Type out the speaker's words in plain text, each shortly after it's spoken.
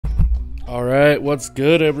Alright, what's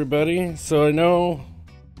good, everybody? So I know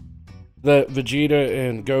that Vegeta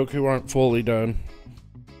and Goku aren't fully done,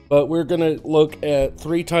 but we're gonna look at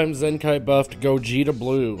 3 times Zenkai buffed Goatgeta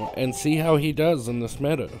Blue and see how he does in this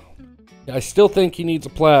meta. I still think he needs a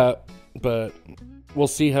plat, but we'll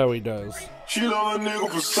see how he does. She love a nigga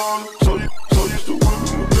for solid, so used to whip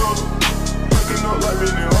him with dollar. Picking up like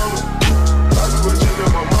Benny Hunter. I be with Jake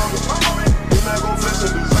and my mama. He not gon' flex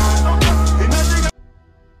in design. He not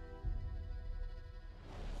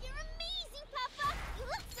You're amazing, Papa! You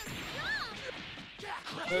look so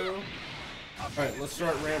strong! Alright, let's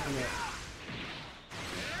start ramping it.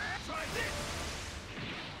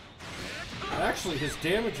 Actually, his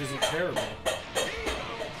damage isn't terrible.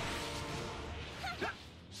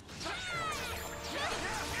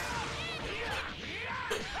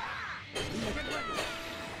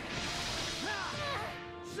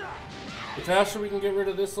 The faster we can get rid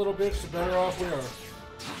of this little bitch, the better off we are.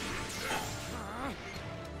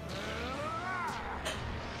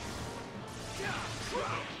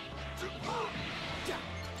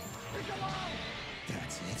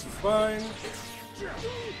 That's fine.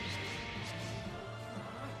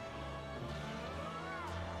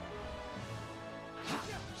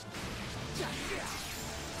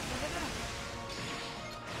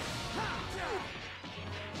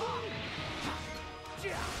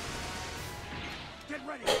 Get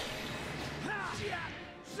ready.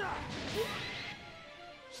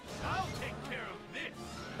 I'll take care of this.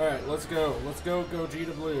 Alright, let's go. Let's go,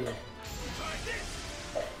 Goatgeta Blue.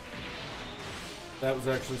 That was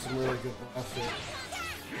actually some really good blasting.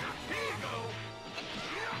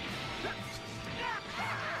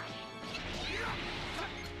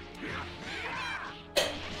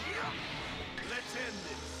 Let's end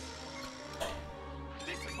this.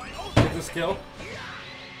 This is my own. Get this kill.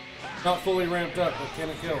 Not fully ramped up, but can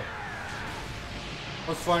it kill?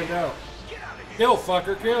 Let's find out. Kill,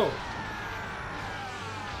 fucker, kill!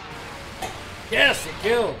 Yes, it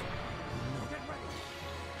killed!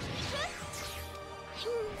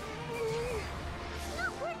 It's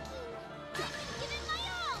not working! Give it my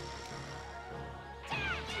all!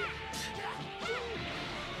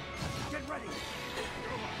 Get ready.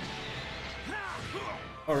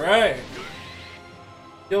 Alright!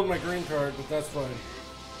 Killed my green card, but that's fine.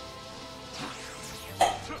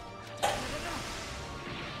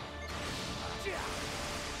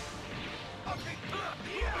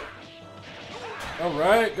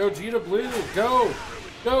 Alright, Goatgeta Blue, go!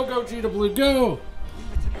 Go, Goatgeta Blue, go!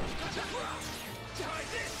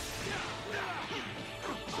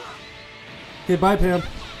 Okay, bye, Pam.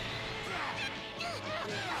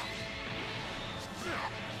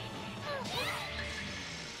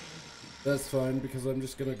 That's fine, because I'm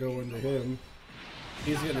just gonna go into him.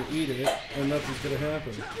 He's gonna eat it, and nothing's gonna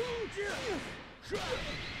happen.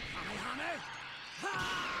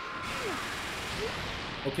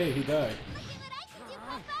 Okay, he died. Look at what I can do,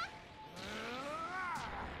 Papa!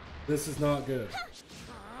 This is not good.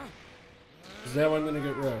 Because now I'm gonna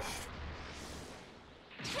get rushed.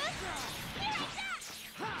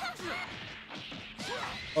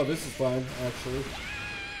 Oh, this is fine, actually.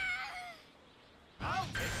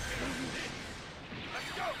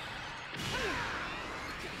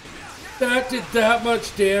 That did that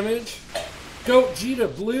much damage?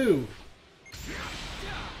 Goatgeta Blue!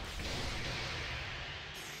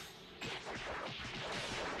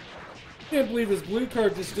 Can't believe his blue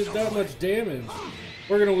card just did that much damage.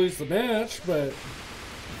 We're gonna lose the match, but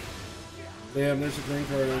damn, there's a green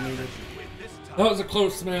card I needed. That was a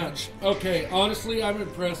close match. Okay, honestly, I'm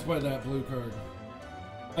impressed by that blue card.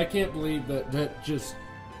 I can't believe that just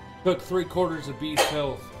took 3/4 of Beast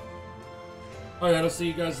health. Alright, I'll see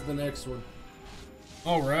you guys in the next one.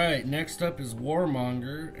 Alright, next up is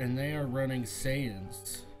Warmonger, and they are running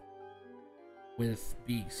Saiyans with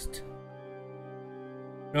Beast.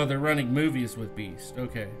 No, they're running movies with Beast.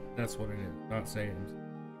 Okay, that's what it is, not Saiyans.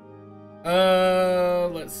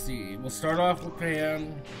 Let's see. We'll start off with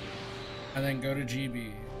Pan, and then go to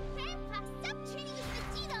GB. Grandpa, stop training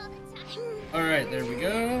with Vegeta all the time! Alright, there we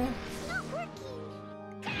go. It's not working!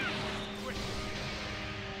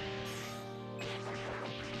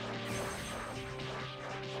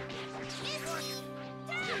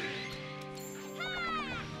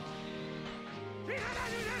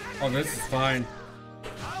 Oh, this is fine.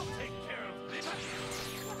 I'll take care of this.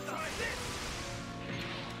 Try this.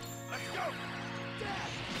 Let's go.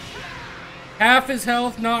 Half his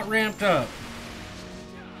health not ramped up.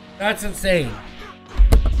 That's insane.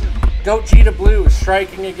 Goatgeta Blue is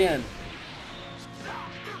striking again.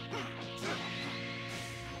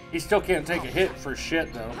 He still can't take a hit for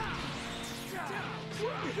shit, though.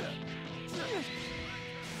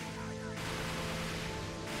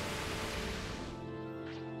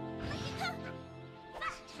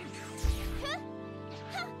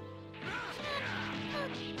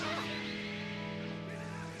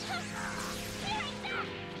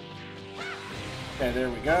 Okay,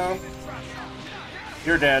 there we go.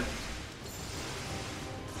 You're dead.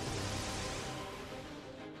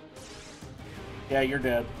 Yeah, you're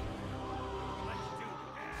dead.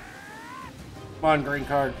 Come on, green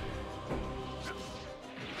card.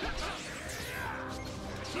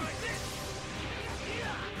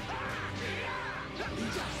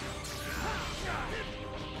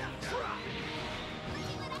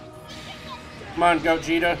 Come on,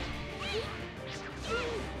 Goatgeta.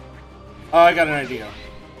 Oh, I got an idea.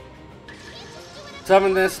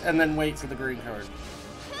 Summon this and then wait for the green card.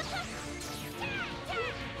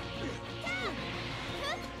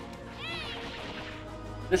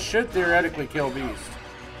 This should theoretically kill Beast.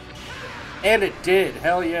 And it did.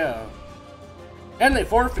 Hell yeah. And they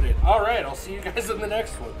forfeited. Alright, I'll see you guys in the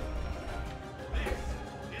next one.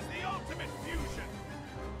 This is the ultimate fusion.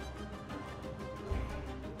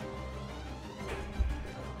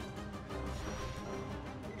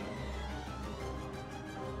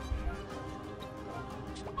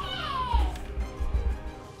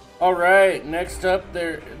 Alright, next up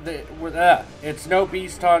it's no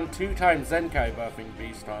Beaston, 2x Zenkai buffing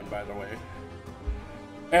Beaston, by the way.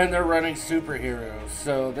 And they're running superheroes,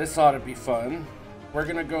 so this ought to be fun. We're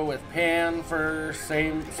gonna go with Pan for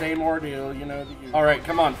same ordeal, you know. Alright,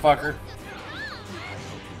 come on, fucker.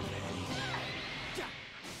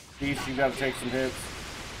 Beast, you gotta take some hits.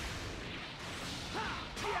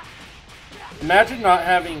 Imagine not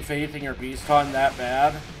having faith in your Beaston that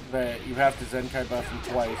bad that you have to Zenkai buff him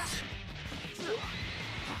twice.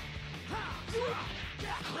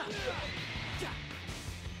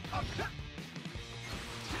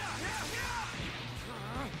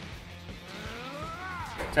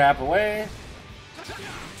 Tap away.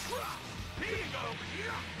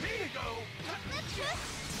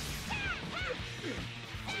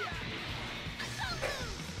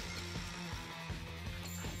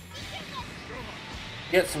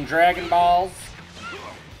 Get some Dragon Balls.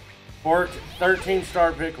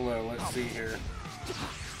 13-star Piccolo. Let's see here.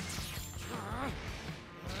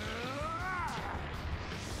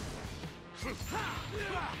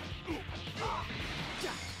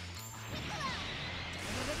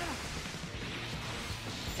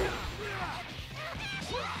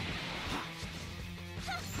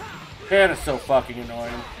 Pan is so fucking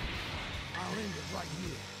annoying.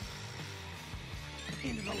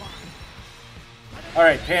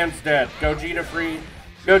 Alright, Pan's dead. Goatgeta free.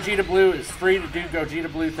 Goatgeta Blue is free to do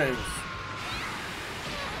Goatgeta Blue things.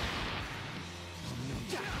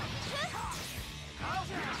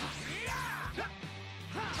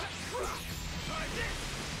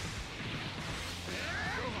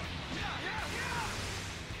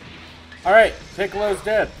 Alright, Piccolo's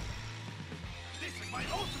dead.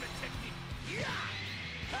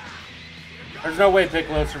 There's no way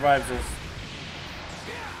Piccolo survives this.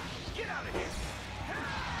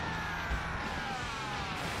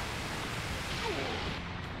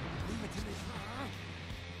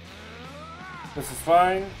 This is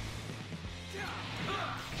fine.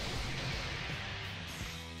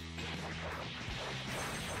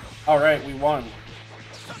 Alright, we won.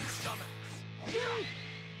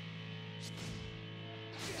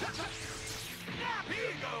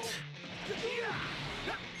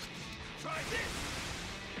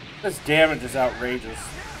 This damage is outrageous.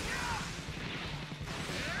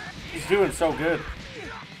 He's doing so good.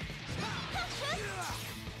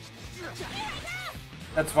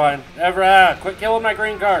 That's fine. Quit killing my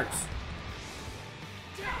green cards.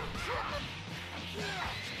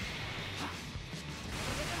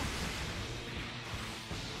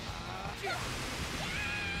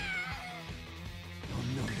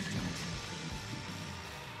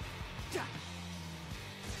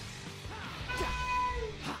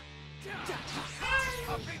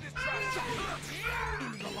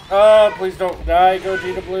 Oh, please don't die,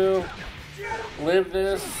 Goatgeta Blue. Live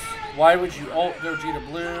this. Why would you ult Goatgeta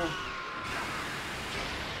Blue?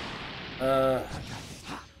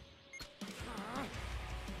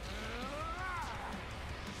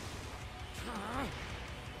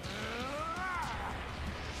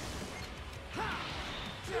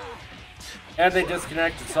 And they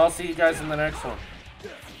disconnected, so I'll see you guys in the next one.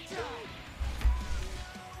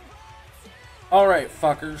 Alright,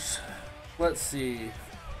 fuckers. Let's see.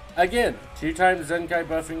 Again, 2x Zenkai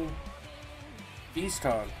buffing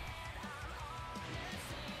Beaston.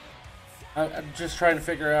 I'm just trying to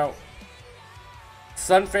figure out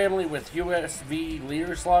Sun Family with USV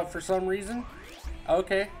leader slot for some reason.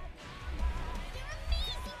 Okay.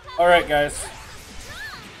 Alright, guys.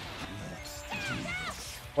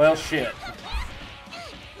 Well, shit.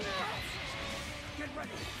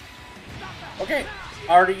 Okay,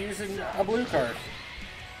 already using a blue card.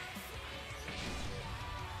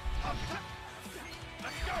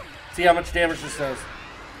 See how much damage this does.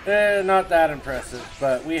 Not that impressive,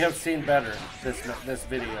 but we have seen better this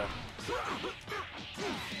video.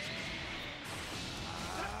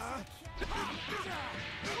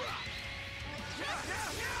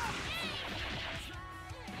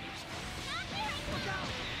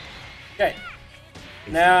 Okay.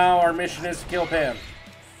 Now our mission is to kill Pam.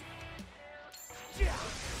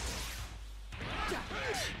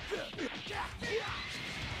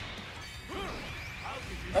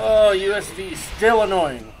 Oh, USV still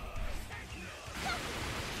annoying.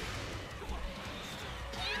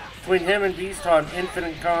 Between him and Beast on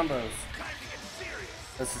infinite combos.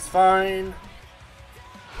 This is fine.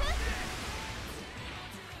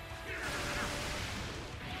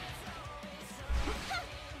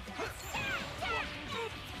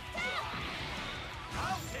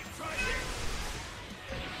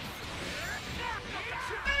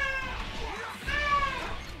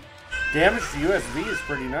 Damage to USV is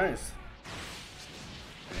pretty nice.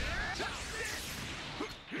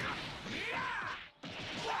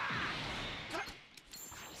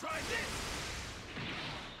 Try this.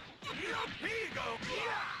 Here you go.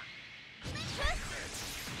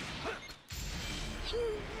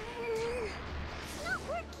 It's not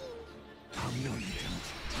working.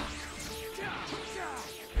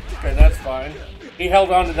 Okay, that's fine. He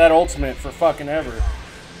held on to that ultimate for fucking ever.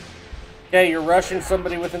 Okay, you're rushing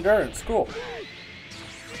somebody with endurance. Cool.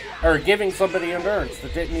 Or giving somebody endurance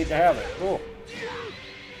that didn't need to have it. Cool.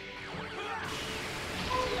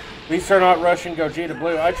 At least they're not rushing Goatgeta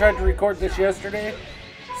Blue. I tried to record this yesterday.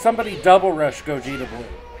 Somebody double rushed Goatgeta Blue.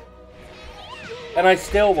 And I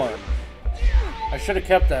still won. I should have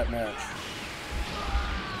kept that match.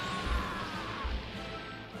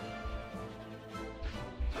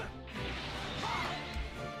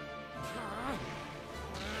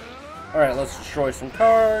 Alright, let's destroy some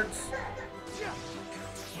cards.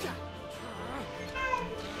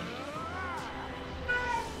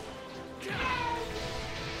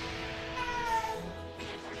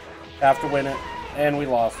 Have to win it, and we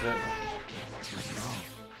lost it.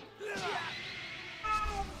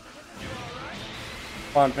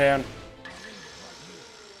 Come on, Pan.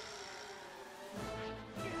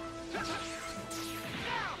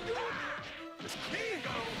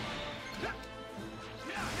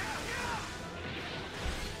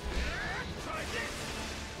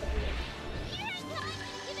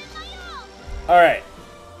 All right.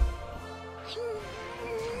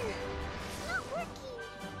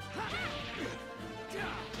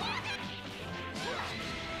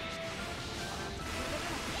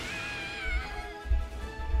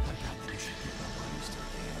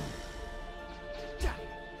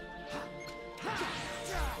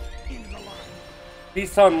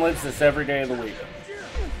 Peace Son lives this every day of the week.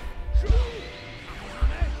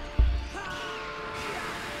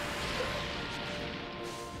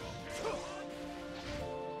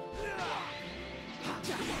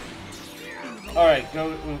 Alright,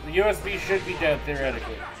 go. The USB should be dead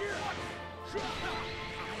theoretically.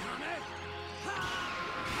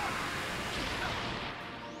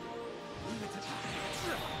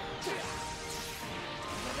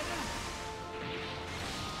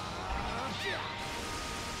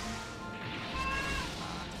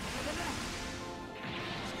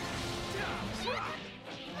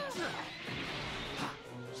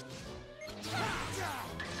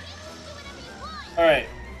 Alright.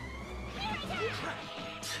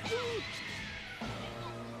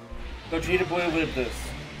 Goatgeta Blue lived this.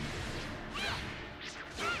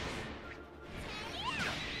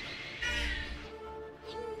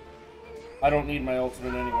 I don't need my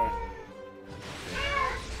ultimate anyway.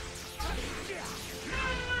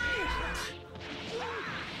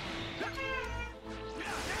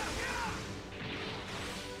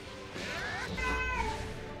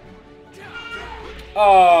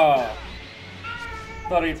 Oh,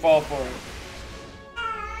 thought he'd fall for it.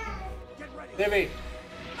 Divvy.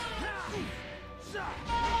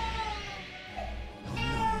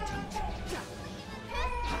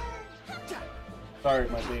 Sorry,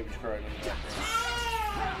 my baby's crying.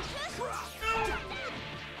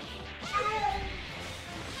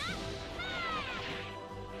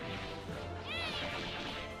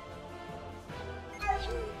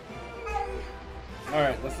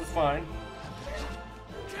 Alright, this is fine.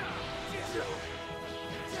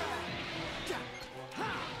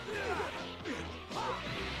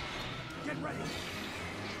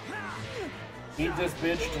 Need this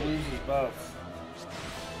bitch to lose his buffs.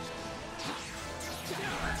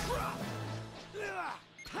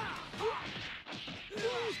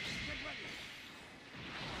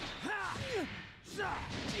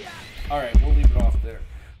 Alright, we'll leave it off there.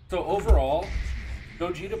 So overall,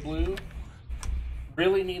 Goatgeta Blue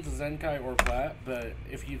really needs a Zenkai or Plat, but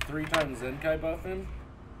if you 3 times Zenkai buff him,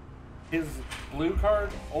 his blue card,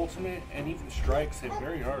 ultimate, and even strikes hit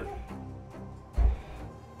very hard.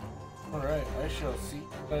 Alright, I shall see you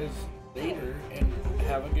guys later, and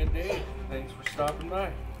have a good day. Thanks for stopping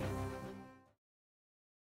by.